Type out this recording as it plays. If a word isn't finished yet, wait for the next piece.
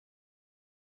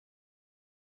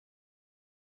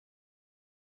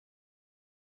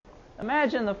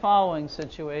Imagine the following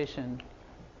situation.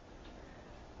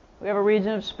 We have a region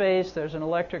of space. There's an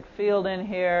electric field in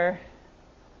here.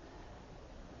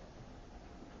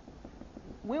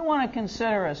 We want to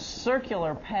consider a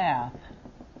circular path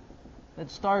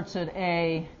that starts at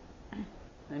A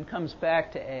and comes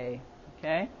back to A.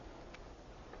 Okay?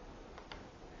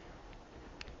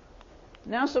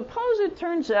 Now suppose it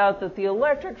turns out that the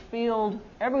electric field,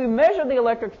 we measure the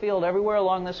electric field everywhere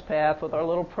along this path with our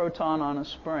little proton on a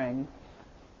spring,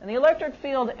 and the electric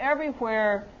field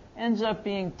everywhere ends up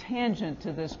being tangent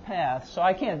to this path. So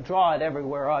I can't draw it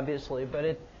everywhere, obviously,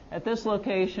 but at this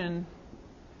location,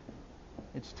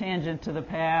 it's tangent to the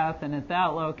path, and at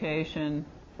that location,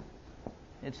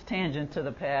 it's tangent to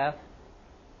the path.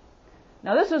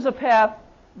 Now this is a path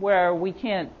where we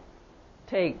can't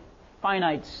take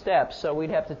finite steps, so we'd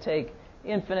have to take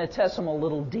infinitesimal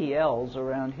little dLs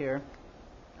around here,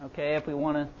 okay, if we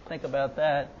want to think about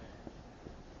that.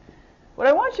 What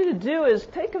I want you to do is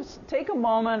take a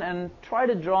moment and try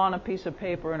to draw on a piece of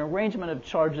paper an arrangement of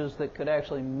charges that could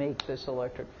actually make this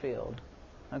electric field.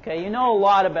 Okay, you know a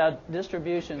lot about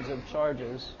distributions of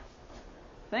charges.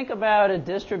 Think about a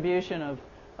distribution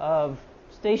of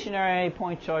stationary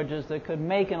point charges that could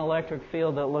make an electric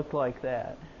field that looked like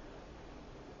that.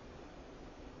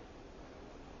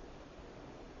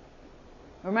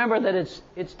 Remember that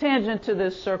it's tangent to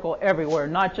this circle everywhere,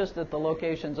 not just at the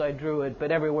locations I drew it,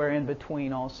 but everywhere in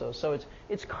between also. So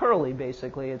it's curly,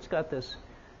 basically. It's got this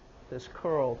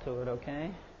curl to it, okay?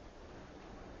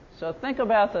 So think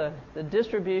about the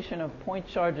distribution of point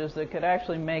charges that could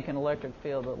actually make an electric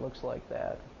field that looks like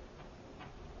that.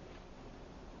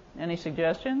 Any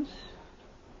suggestions?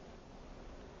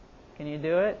 Can you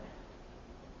do it?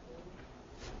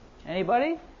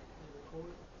 Anybody?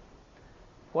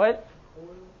 What?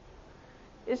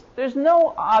 There's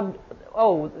no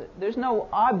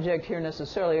object here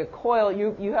necessarily. A coil,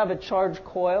 you have a charged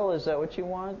coil, is that what you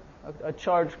want? A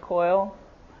charged coil?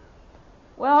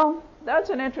 Well, that's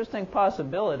an interesting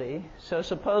possibility. So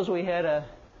suppose we had a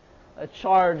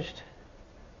charged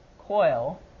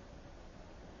coil.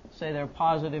 Say they're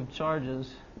positive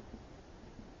charges.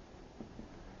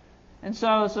 And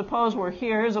so suppose we're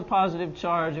here. Here's a positive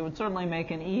charge. It would certainly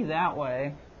make an E that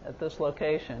way at this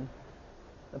location.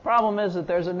 The problem is that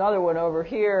there's another one over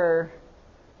here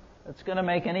that's going to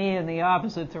make an E in the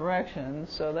opposite direction.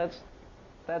 So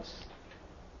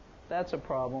that's a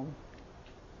problem.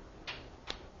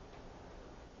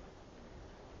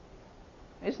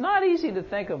 It's not easy to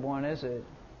think of one, is it?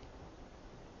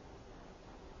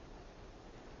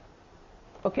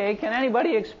 Okay, can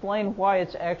anybody explain why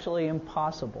it's actually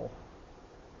impossible?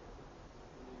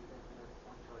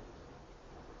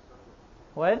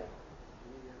 What?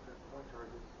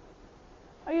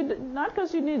 Not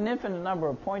because you need an infinite number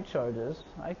of point charges.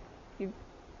 I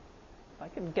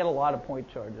can get a lot of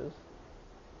point charges.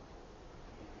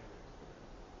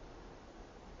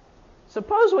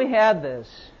 Suppose we had this,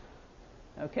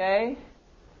 okay?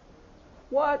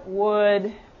 What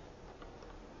would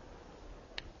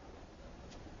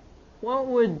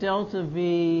delta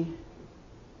V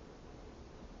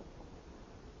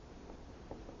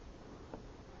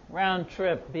round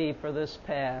trip be for this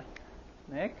path?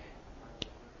 Nick?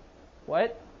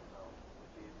 What?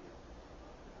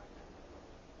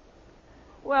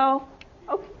 Well,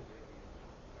 okay.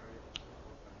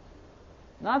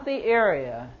 Not the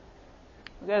area.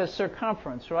 We've got a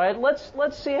circumference, right? Let's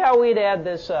see how we'd add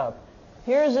this up.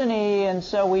 Here's an E, and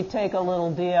so we take a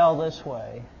little dl this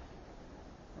way.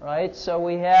 Right? So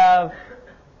we have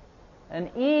an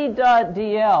E dot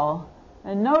dl,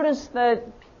 and notice that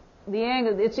the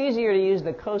angle, it's easier to use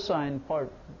the cosine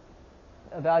part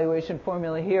evaluation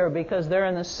formula here because they're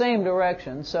in the same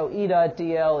direction. So E dot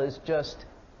dl is just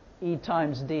E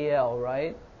times dl,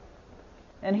 right?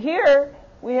 And here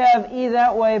we have E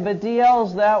that way, but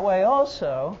dl's that way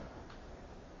also.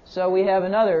 So we have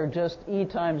another just E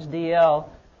times dl.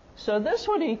 So this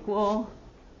would equal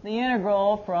the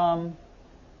integral from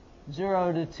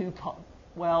 0 to 2 pi,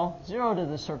 well, 0 to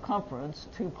the circumference,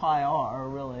 2 pi r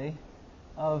really,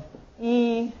 of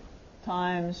E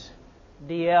times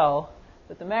dl.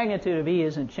 But the magnitude of E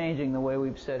isn't changing the way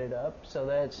we've set it up. So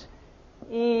that's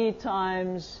E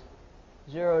times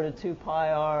 0 to 2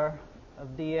 pi r of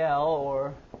dl,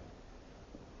 or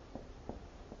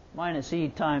minus E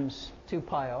times 2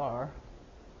 pi r.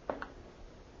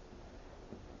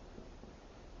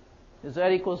 Does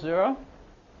that equal 0?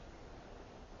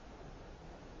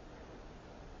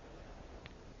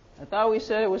 I thought we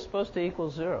said it was supposed to equal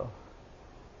 0.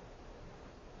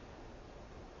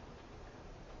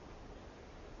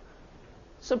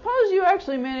 Suppose you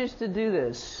actually managed to do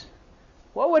this.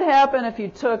 What would happen if you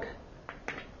took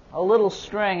a little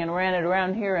string and ran it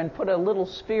around here and put a little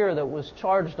sphere that was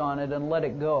charged on it and let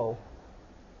it go.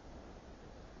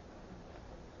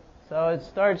 So it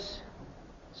starts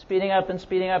speeding up and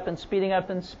speeding up and speeding up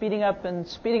and speeding up and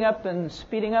speeding up and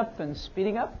speeding up and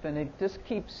speeding up, and it just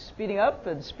keeps speeding up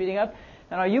and speeding up.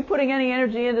 And are you putting any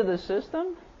energy into the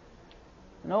system?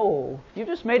 No. You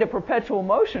just made a perpetual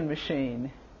motion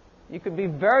machine. You could be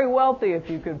very wealthy if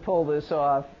you could pull this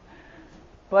off.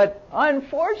 But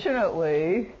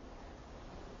unfortunately,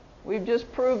 we've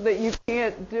just proved that you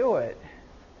can't do it.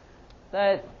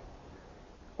 That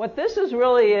what this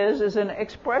really is an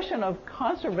expression of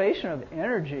conservation of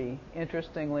energy,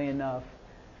 interestingly enough.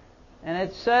 And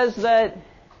it says that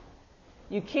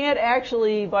you can't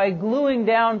actually, by gluing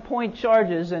down point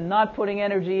charges and not putting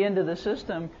energy into the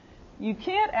system, you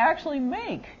can't actually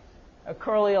make a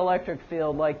curly electric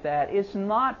field like that. It's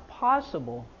not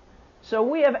possible. So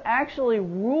we have actually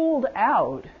ruled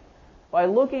out, by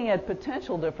looking at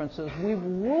potential differences, we've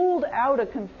ruled out a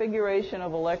configuration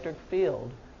of electric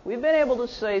field. We've been able to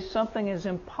say something is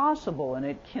impossible, and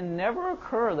it can never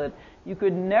occur, that you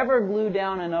could never glue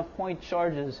down enough point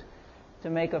charges to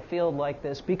make a field like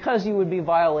this, because you would be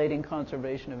violating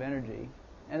conservation of energy.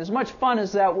 And as much fun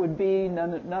as that would be,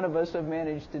 none of us have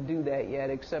managed to do that yet,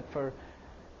 except for,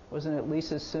 wasn't it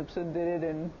Lisa Simpson did it?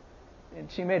 And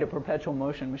she made a perpetual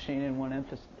motion machine in one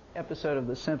episode of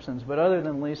The Simpsons. But other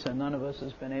than Lisa, none of us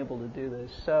has been able to do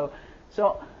this. So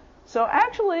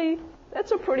actually,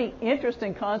 that's a pretty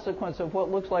interesting consequence of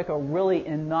what looks like a really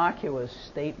innocuous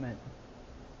statement.